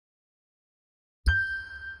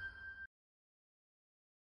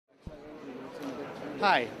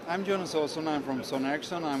Hi, I'm Jonas Olsson. I'm from Sony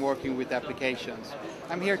Ericsson. I'm working with applications.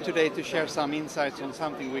 I'm here today to share some insights on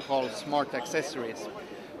something we call smart accessories.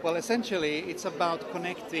 Well, essentially, it's about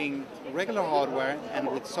connecting regular hardware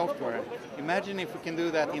and with software. Imagine if we can do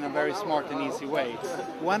that in a very smart and easy way.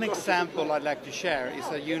 One example I'd like to share is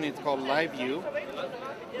a unit called LiveView.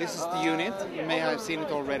 This is the unit. You may have seen it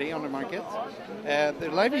already on the market. The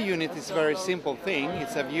LiveView unit is a very simple thing.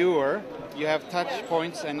 It's a viewer. You have touch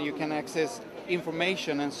points and you can access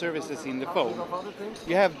information and services in the phone.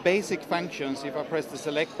 You have basic functions if I press the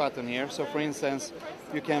select button here. So for instance,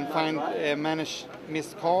 you can manage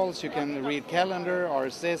missed calls, you can read calendar,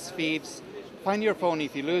 RSS feeds, find your phone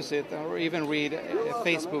if you lose it, or even read your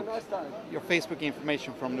Facebook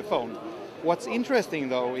information from the phone. What's interesting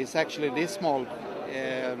though is actually this small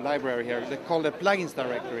library here. They call the plugins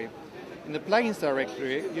directory. In the plugins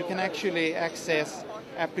directory, you can actually access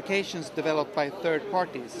applications developed by third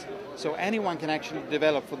parties. So anyone can actually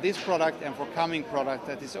develop for this product and for coming product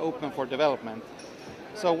that is open for development.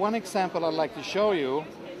 So one example I'd like to show you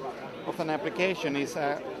of an application is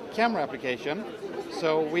a camera application.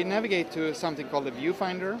 So we navigate to something called the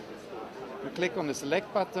viewfinder. We click on the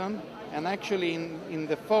select button, and actually in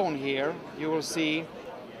the phone here you will see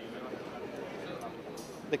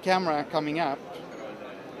the camera coming up.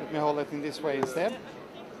 Let me hold it in this way instead.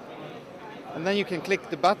 And then you can click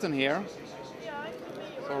the button here.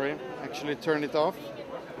 Sorry, actually turned it off.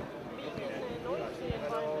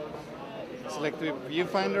 Select the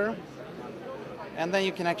viewfinder. And then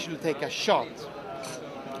you can actually take a shot.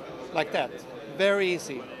 Like that. Very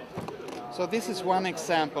easy. So this is one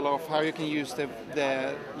example of how you can use the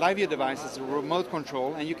LiveView device as a remote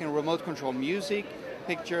control. And you can remote control music,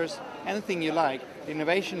 pictures, anything you like. The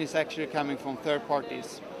innovation is actually coming from third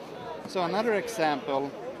parties. So another example,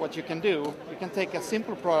 what you can do, you can take a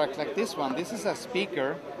simple product like this one. This is a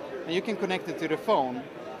speaker, and you can connect it to the phone.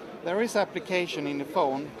 There is an application in the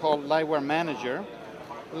phone called Liveware Manager.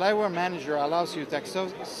 Liveware Manager allows you to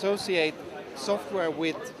associate software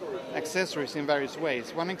with accessories in various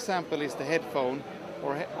ways. One example is the headphone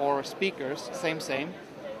or speakers, same.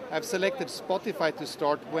 I've selected Spotify to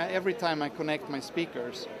start every time I connect my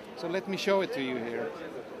speakers. So let me show it to you here.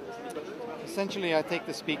 Essentially, I take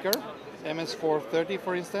the speaker, MS430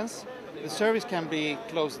 for instance. The service can be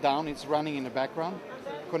closed down, it's running in the background.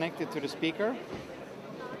 Connect it to the speaker,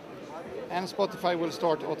 and Spotify will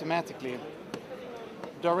start automatically,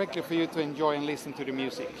 directly for you to enjoy and listen to the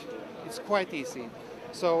music. It's quite easy.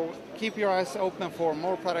 So keep your eyes open for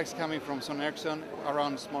more products coming from Sony Ericsson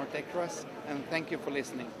around smart extras, and thank you for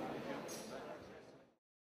listening.